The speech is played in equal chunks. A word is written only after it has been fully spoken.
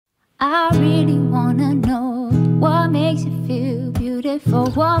I really wanna know what makes you feel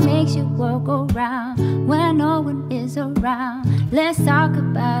beautiful, what makes your world go round when no one is around. Let's talk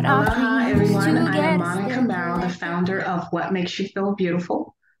about our Aloha, dreams everyone. I am together, Monica stay Merrill, the collected. founder of What Makes You Feel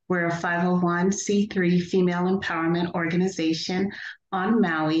Beautiful. We're a 501(c)(3 female empowerment organization on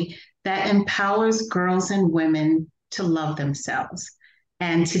Maui that empowers girls and women to love themselves.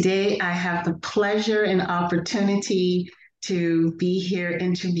 And today I have the pleasure and opportunity to be here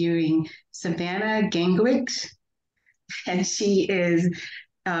interviewing Savannah Gankiewicz, and she is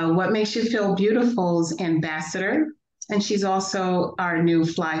What Makes You Feel Beautiful's ambassador, and she's also our new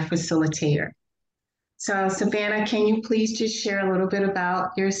F.L.Y facilitator. So, Savannah, can you please just share a little bit about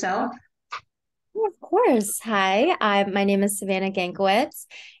yourself? Of course. Hi, my name is Savannah Gankiewicz,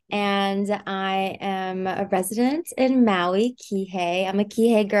 and I am a resident in Maui, Kihei. I'm a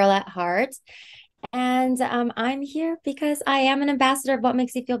Kihei girl at heart, and I'm here because I am an ambassador of What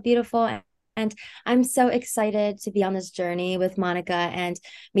Makes You Feel Beautiful. And I'm so excited to be on this journey with Monica and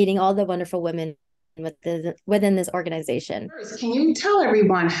meeting all the wonderful women within this organization. First, can you tell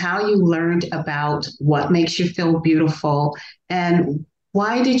everyone how you learned about what makes you feel beautiful and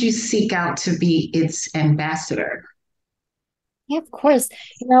why did you seek out to be its ambassador? Yeah, of course.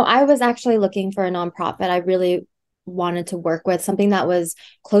 I was actually looking for a nonprofit. I really wanted to work with something that was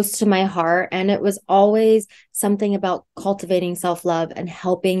close to my heart. And it was always something about cultivating self-love and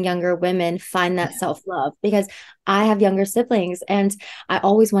helping younger women find that self-love because I have younger siblings and I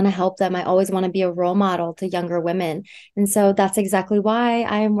always want to help them. I always want to be a role model to younger women. And so that's exactly why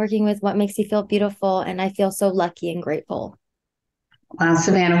I am working with What Makes You Feel Beautiful. And I feel so lucky and grateful.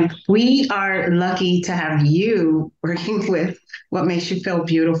 Savannah, we are lucky to have you working with What Makes You Feel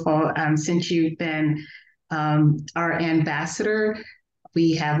Beautiful since you've been our ambassador.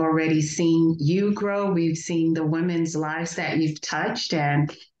 We have already seen you grow. We've seen the women's lives that you've touched,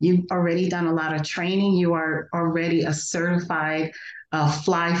 and you've already done a lot of training. You are already a certified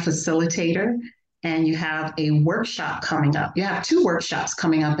F.L.Y facilitator, and you have a workshop coming up. You have two workshops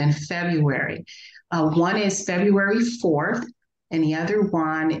coming up in February. One is February 4th, and the other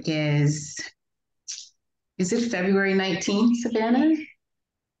one is it February 19th, Savannah?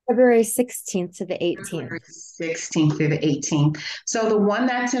 February 16th to the 18th. February 16th through the 18th. So the one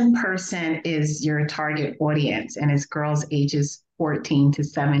that's in person is your target audience, and it's girls ages 14 to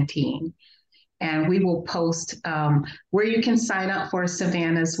 17. And we will post where you can sign up for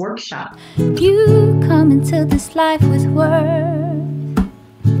Savannah's workshop. You come into this life with worth.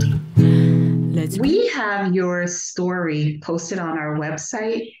 We have your story posted on our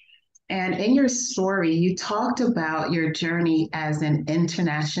website. And in your story, you talked about your journey as an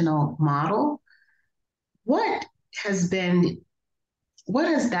international model. What has been, what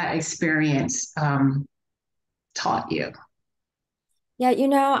has that experience taught you? Yeah,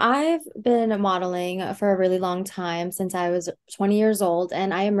 I've been modeling for a really long time since I was 20 years old,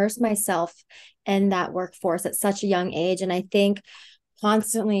 and I immersed myself in that workforce at such a young age. And I think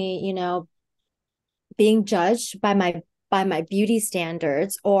constantly, being judged by my beauty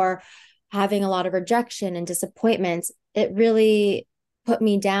standards or having a lot of rejection and disappointments, it really put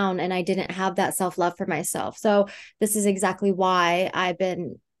me down and I didn't have that self-love for myself. So this is exactly why I've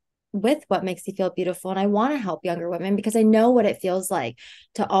been with What Makes You Feel Beautiful. And I want to help younger women because I know what it feels like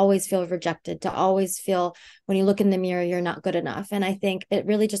to always feel rejected, to always feel when you look in the mirror, you're not good enough. And I think it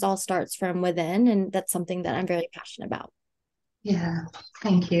really just all starts from within. And that's something that I'm very passionate about. Yeah,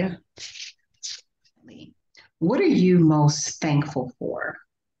 thank you. What are you most thankful for?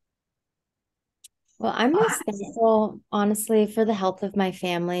 Well, I'm most thankful, honestly, for the health of my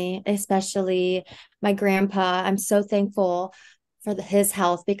family, especially my grandpa. I'm so thankful for his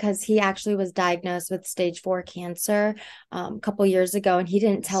health because he actually was diagnosed with stage 4 cancer a couple years ago, and he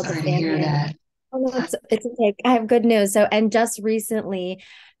didn't tell the Sorry to hear family. that. Oh, no, it's okay. I have good news. So, and just recently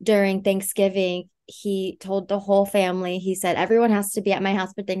during Thanksgiving, he told the whole family, he said, everyone has to be at my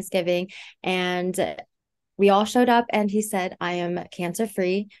house for Thanksgiving. And we all showed up and he said, I am cancer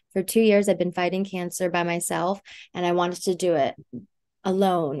free. For 2 years, I've been fighting cancer by myself and I wanted to do it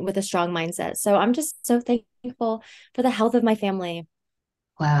alone with a strong mindset. So I'm just so thankful for the health of my family.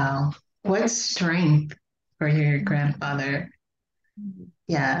 Wow. What strength for your grandfather.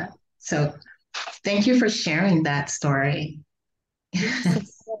 Yeah. So thank you for sharing that story.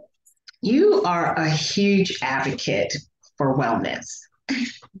 Yes. You are a huge advocate for wellness,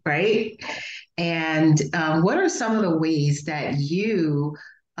 right? And what are some of the ways that you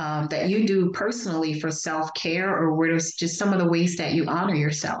do personally for self care, or what are just some of the ways that you honor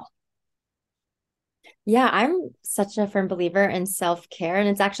yourself? Yeah, I'm such a firm believer in self-care, and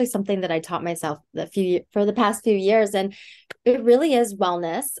it's actually something that I taught myself for the past few years, and it really is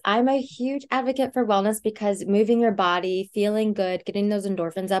wellness. I'm a huge advocate for wellness because moving your body, feeling good, getting those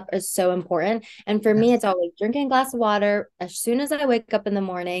endorphins up is so important. And for me, Yes. it's always drinking a glass of water as soon as I wake up in the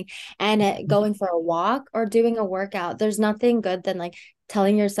morning and going for a walk or doing a workout. There's nothing good than like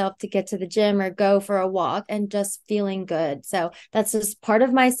telling yourself to get to the gym or go for a walk and just feeling good. So that's just part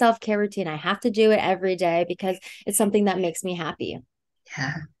of my self-care routine. I have to do it every day because it's something that makes me happy.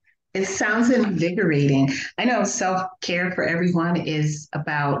 Yeah. It sounds invigorating. I know self-care for everyone is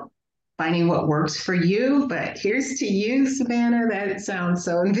about finding what works for you, but here's to you, Savannah, that it sounds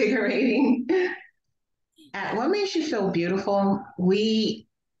so invigorating. What makes you feel beautiful? We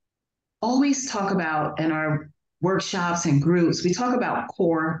always talk about in our workshops and groups, we talk about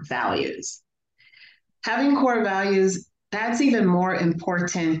core values. Having core values, that's even more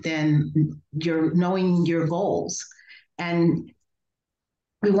important than your knowing your goals. And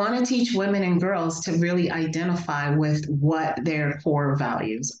we want to teach women and girls to really identify with what their core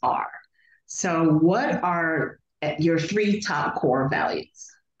values are. So, what are your three top core values?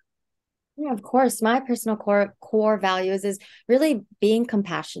 Yeah, of course. My personal core values is really being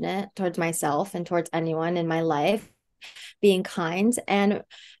compassionate towards myself and towards anyone in my life, being kind and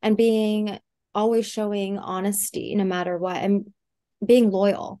being always showing honesty no matter what, and being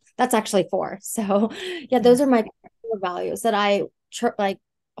loyal. That's actually four. So, yeah, those are Yes. my core values that I like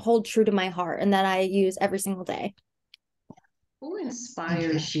hold true to my heart and that I use every single day. Who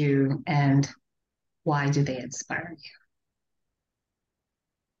inspires you and why do they inspire you?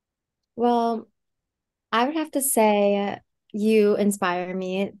 Well, I would have to say you inspire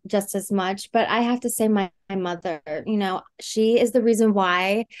me just as much, but I have to say my mother, she is the reason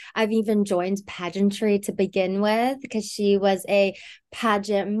why I've even joined pageantry to begin with, because she was a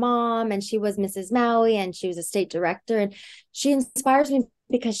pageant mom and she was Mrs. Maui and she was a state director. And she inspires me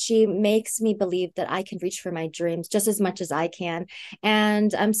because she makes me believe that I can reach for my dreams just as much as I can.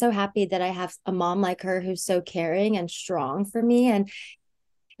 And I'm so happy that I have a mom like her who's so caring and strong for me. And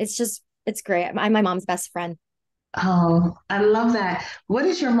it's great. I'm my mom's best friend. Oh, I love that. What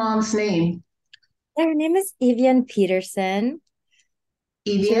is your mom's name? Her name is Evian Peterson.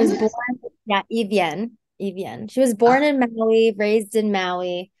 She Evian? was born, yeah, Evian. Evian. She was born Oh, in Maui, raised in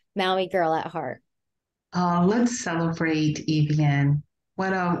Maui, Maui girl at heart. oh, let's celebrate Evian.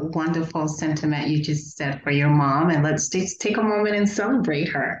 What a wonderful sentiment you just said for your mom. And let's just take a moment and celebrate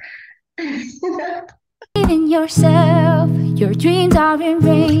her. Believe in yourself, your dreams are in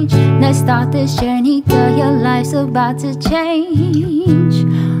range. Let's start this journey, girl. Your life's about to change.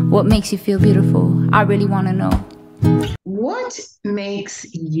 What makes you feel beautiful? I really want to know. What makes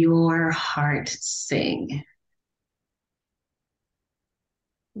your heart sing?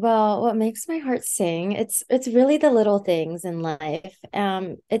 Well, what makes my heart sing, it's really the little things in life.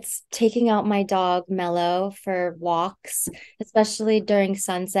 It's taking out my dog Mello for walks, especially during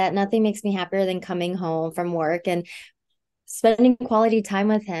sunset. Nothing makes me happier than coming home from work and spending quality time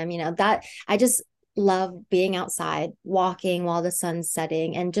with him. That I just love being outside, walking while the sun's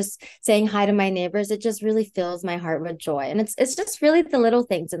setting and just saying hi to my neighbors. It just really fills my heart with joy. And it's just really the little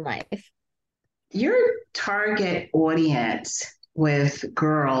things in life. Your target audience with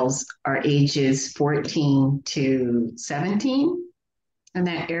girls are ages 14 to 17 in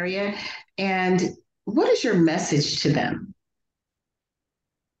that area. And what is your message to them?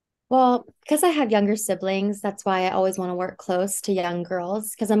 Well, because I have younger siblings, that's why I always want to work close to young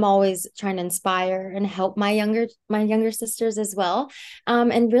girls because I'm always trying to inspire and help my younger sisters as well.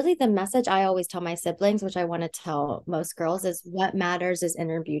 And really the message I always tell my siblings, which I want to tell most girls, is what matters is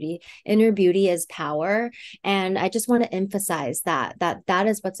inner beauty. Inner beauty is power. And I just want to emphasize that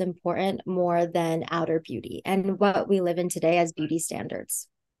is what's important more than outer beauty and what we live in today as beauty standards.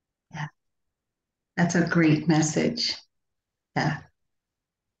 Yeah, that's a great message. Yeah.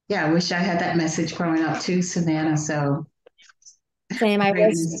 Yeah, I wish I had that message growing up too, Savannah. So Same, I great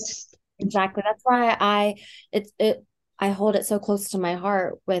wish. message. Exactly. That's why I hold it so close to my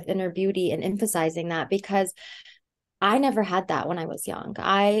heart with inner beauty and emphasizing that because I never had that when I was young.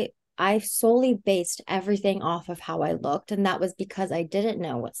 I solely based everything off of how I looked, and that was because I didn't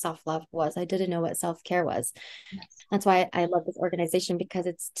know what self-love was. I didn't know what self-care was. That's why I love this organization because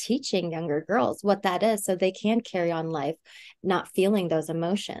it's teaching younger girls what that is so they can carry on life not feeling those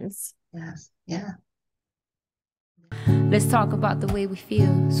emotions. Yes. Yeah. Let's talk about the way we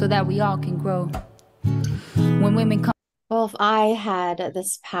feel so that we all can grow. When women come, Well, if I had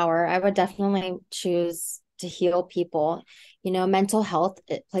this power, I would definitely choose to heal people. You know, mental health,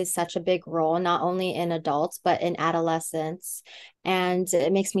 it plays such a big role, not only in adults, but in adolescents. And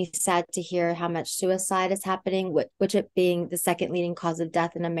it makes me sad to hear how much suicide is happening, which it being the second leading cause of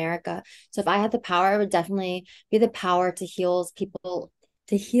death in America. So if I had the power, it would definitely be the power to heal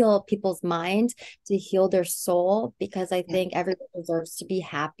people's mind, to heal their soul, because I think everyone deserves to be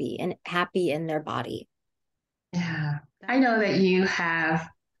happy and happy in their body. Yeah. I know that you have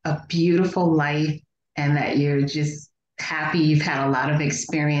a beautiful life and that you're just happy. You've had a lot of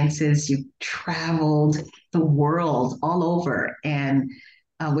experiences. You've traveled the world all over and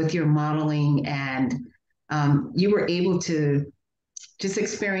with your modeling, and you were able to just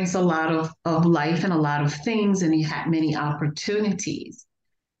experience a lot of life and a lot of things, and you had many opportunities.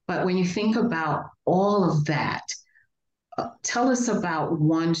 But when you think about all of that, tell us about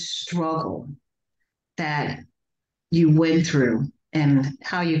one struggle that you went through and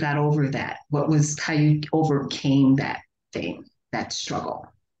how you got over that. What was how you overcame that thing, that struggle?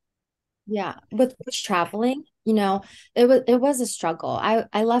 Yeah, with traveling, you know, it was a struggle.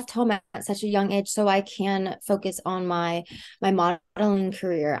 I left home at such a young age so I can focus on my modeling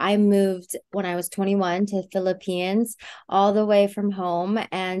career. I moved when I was 21 to Philippines, all the way from home,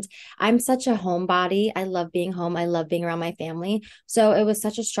 and I'm such a homebody. I love being home. I love being around my family. So it was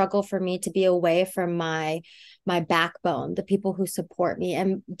such a struggle for me to be away from my backbone, the people who support me,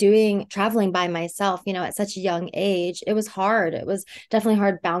 and doing traveling by myself, you know, at such a young age. It was hard. It was definitely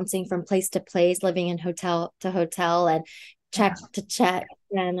hard bouncing from place to place, living in hotel to hotel and check to check.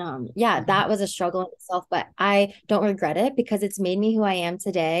 And yeah, that was a struggle in itself, but I don't regret it because it's made me who I am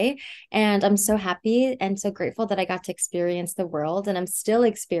today. And I'm so happy and so grateful that I got to experience the world, and I'm still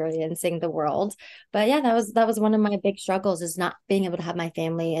experiencing the world. But yeah, that was one of my big struggles, is not being able to have my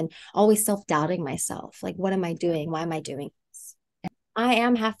family and always self-doubting myself. Like, what am I doing? Why am I doing this? I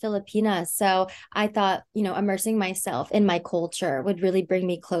am half Filipina. So I thought, you know, immersing myself in my culture would really bring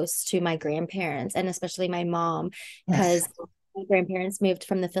me close to my grandparents, and especially my mom, Yes. because my grandparents moved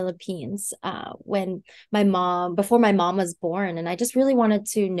from the Philippines when before my mom was born. And I just really wanted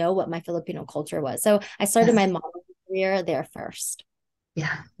to know what my Filipino culture was. So I started my Yes. modeling career there first.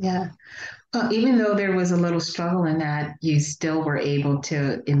 Yeah. Yeah. Well, even though there was a little struggle in that, you still were able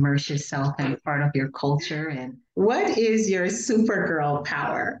to immerse yourself in part of your culture. And what is your Supergirl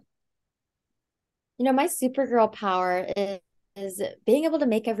power? You know, my supergirl power is being able to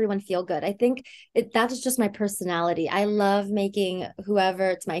make everyone feel good. I think that is just my personality. I love making whoever,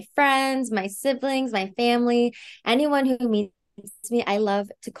 it's my friends, my siblings, my family, anyone who meets me, I love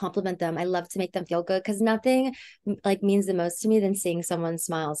to compliment them. I love to make them feel good because nothing like means the most to me than seeing someone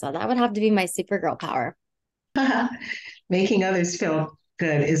smile. So that would have to be my supergirl power. Making others feel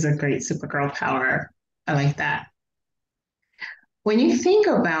good is a great Supergirl power. I like that. When you think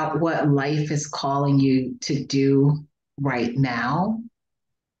about what life is calling you to do right now,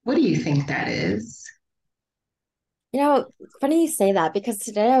 what do you think that is? You know, funny you say that because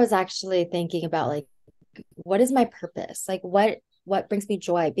today I was actually thinking about like what is my purpose? Like what brings me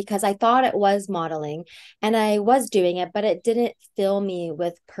joy? Because I thought it was modeling and I was doing it, but it didn't fill me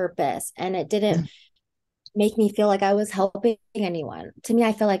with purpose, and it didn't make me feel like I was helping anyone. To me,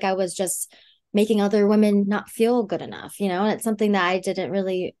 I feel like I was just making other women not feel good enough, you know, and it's something that I didn't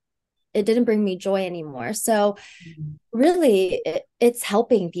really, it didn't bring me joy anymore. So really it's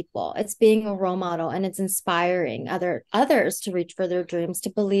helping people, it's being a role model, and it's inspiring others to reach for their dreams, to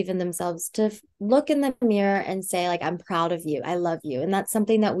believe in themselves, to look in the mirror and say like, I'm proud of you, I love you. And that's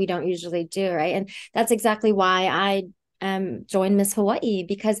something that we don't usually do, right? And that's exactly why I joined Miss Hawaii,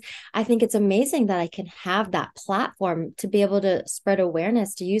 because I think it's amazing that I can have that platform to be able to spread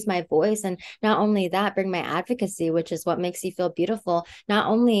awareness, to use my voice, and not only that, bring my advocacy, which is what makes you feel beautiful, not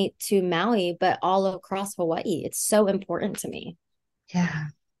only to Maui, but all across Hawaii. It's so important to me. Yeah,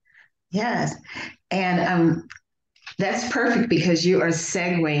 yes. And that's perfect because you are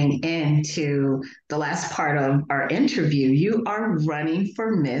segueing into the last part of our interview. You are running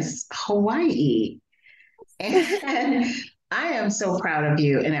for Miss Hawaii. And I am so proud of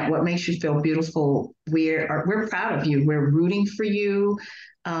you and at what makes you feel beautiful. We're proud of you. We're rooting for you.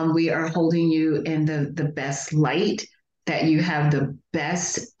 We are holding you in the best light, that you have the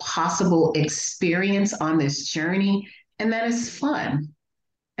best possible experience on this journey. And that is fun.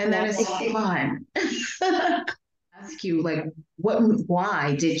 And that Yeah, is fun. Ask you, like,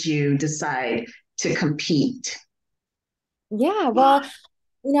 why did you decide to compete? yeah. Well,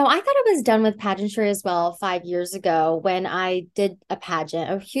 you know, I thought I was done with pageantry as well 5 years ago when I did a pageant,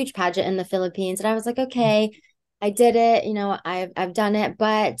 a huge pageant in the Philippines. And I was like, okay, I did it, you know, I've done it.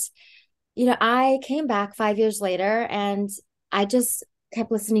 But, you know, I came back 5 years later and I just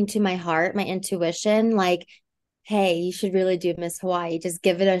kept listening to my heart, my intuition, like, hey, you should really do Miss Hawaii. Just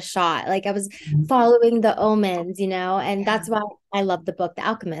give it a shot. Like I was following the omens, and Yeah. that's why I love the book, The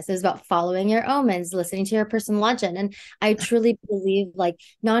Alchemist. It's about following your omens, listening to your personal legend. And I truly believe, like,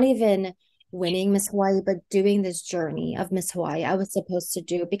 not even winning Miss Hawaii, but doing this journey of Miss Hawaii I was supposed to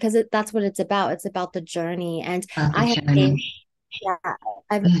do because that's what it's about. It's about the journey. And The I have gained journey. yeah,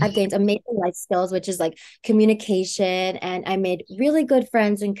 I've gained amazing life skills, which is like communication, and I made really good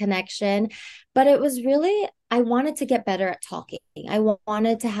friends and connection. But it was really, I wanted to get better at talking. I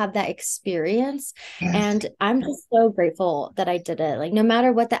wanted to have that experience, Yes. and I'm just so grateful that I did it. Like no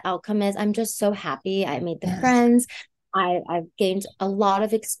matter what the outcome is, I'm just so happy I made the Yes. friends. I've gained a lot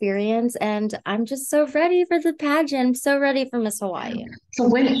of experience, and I'm just so ready for the pageant. I'm so ready for Miss Hawaii. So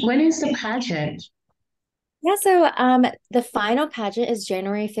when is the pageant? Yeah, so the final pageant is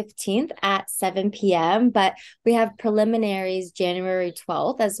January 15th at 7 p.m., but we have preliminaries January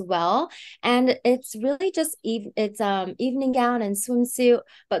 12th as well. And it's really just it's evening gown and swimsuit,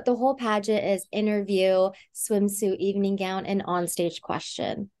 but the whole pageant is interview, swimsuit, evening gown, and onstage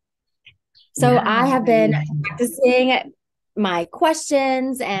question. So I Wow. have been practicing my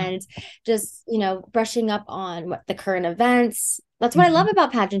questions and just, brushing up on what the current events. That's what I love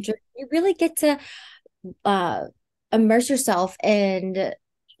about pageantry. You really get to uh immerse yourself in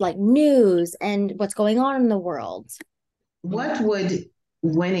like news and what's going on in the world. What would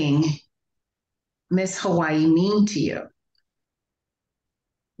winning Miss Hawaii mean to you?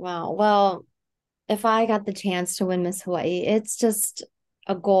 Wow. Well, if I got the chance to win Miss Hawaii, it's just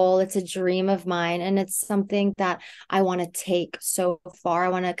a goal, it's a dream of mine, and it's something that I want to take so far. I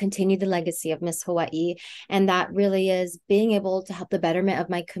want to continue the legacy of Miss Hawaii, and that really is being able to help the betterment of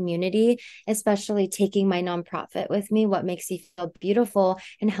my community, especially taking my nonprofit with me, What Makes You Feel Beautiful,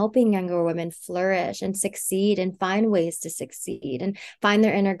 and helping younger women flourish and succeed and find ways to succeed and find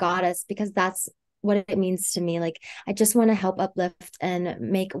their inner goddess, because that's what it means to me. Like, I just want to help uplift and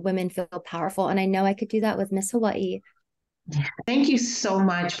make women feel powerful. And I know I could do that with Miss Hawaii. Thank you so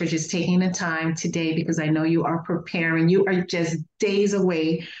much for just taking the time today because I know you are preparing. You are just days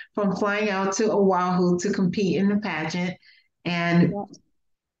away from flying out to Oahu to compete in the pageant. And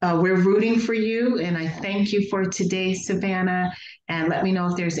Yeah. we're rooting for you. And I thank you for today, Savannah. And let me know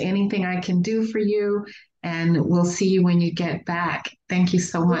if there's anything I can do for you. And we'll see you when you get back. Thank you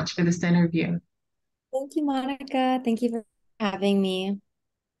so much for this interview. Thank you, Monica. Thank you for having me.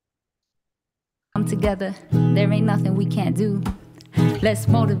 Come together, there ain't nothing we can't do. Let's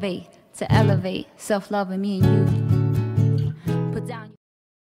motivate to elevate self-love in me and you. Put down.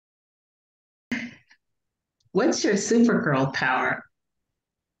 What's your Supergirl power?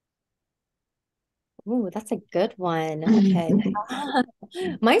 Oh, that's a good one. Okay.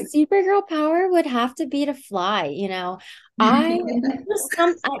 My Supergirl power would have to be to fly. It's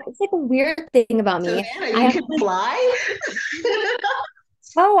like a weird thing about me. Savannah, I you have can fly?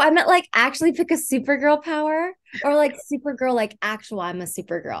 Oh, I meant like actually pick a Supergirl power, or like Supergirl, like actual, I'm a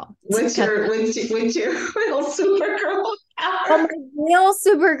Supergirl. What's your real Supergirl Oh, power? my real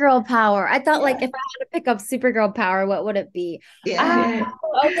Supergirl power. I thought like Yeah. if I had to pick up Supergirl power, what would it be? Yeah, Oh,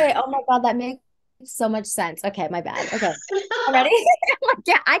 yeah. okay. Oh my God, that makes so much sense. Okay, my bad. Okay. Ready? Like,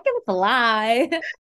 yeah, I can fly.